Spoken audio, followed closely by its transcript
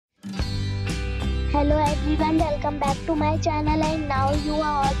Hello everyone, welcome back to my channel, and now you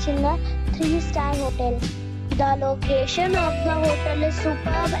are watching a 3-star hotel. The location of the hotel is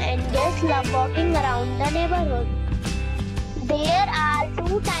superb and guests love walking around the neighborhood. There are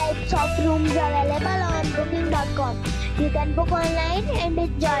 2 types of rooms available on booking.com. You can book online and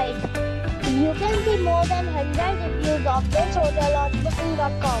enjoy it. You can see more than 100 reviews of this hotel on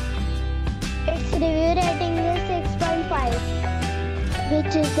booking.com. Its review rating is 6.5,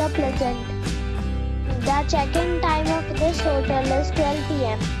 which is the pleasant. The check-in time of this hotel is 12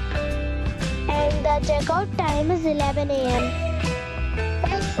 p.m. and the check-out time is 11 a.m.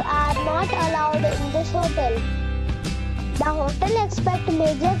 Pets are not allowed in this hotel. The hotel accepts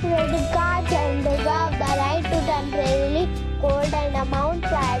major credit cards and reserves the right to temporarily hold an amount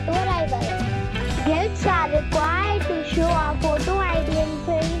prior to arrival. Guests are required to show a photo ID and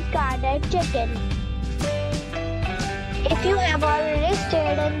credit card at check-in. If you have already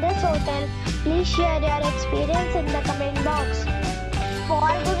stayed in this hotel, please share your experience in the comment box. For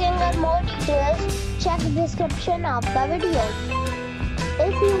booking or more details, check the description of the video.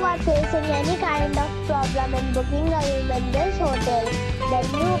 If you are facing any kind of problem in booking a room in this hotel, then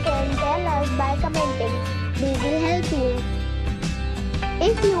you can tell us by commenting. We will help you.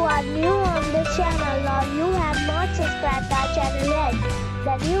 If you are new on this channel or you have not subscribed our channel yet,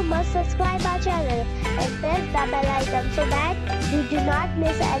 then you must subscribe our channel and press the bell icon so that you do not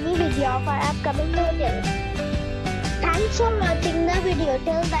miss any video of our upcoming hotel. Thanks for watching the video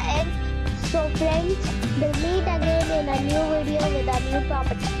till the end. So friends, we'll meet again in a new video with a new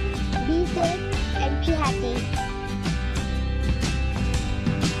property. Be safe and be happy.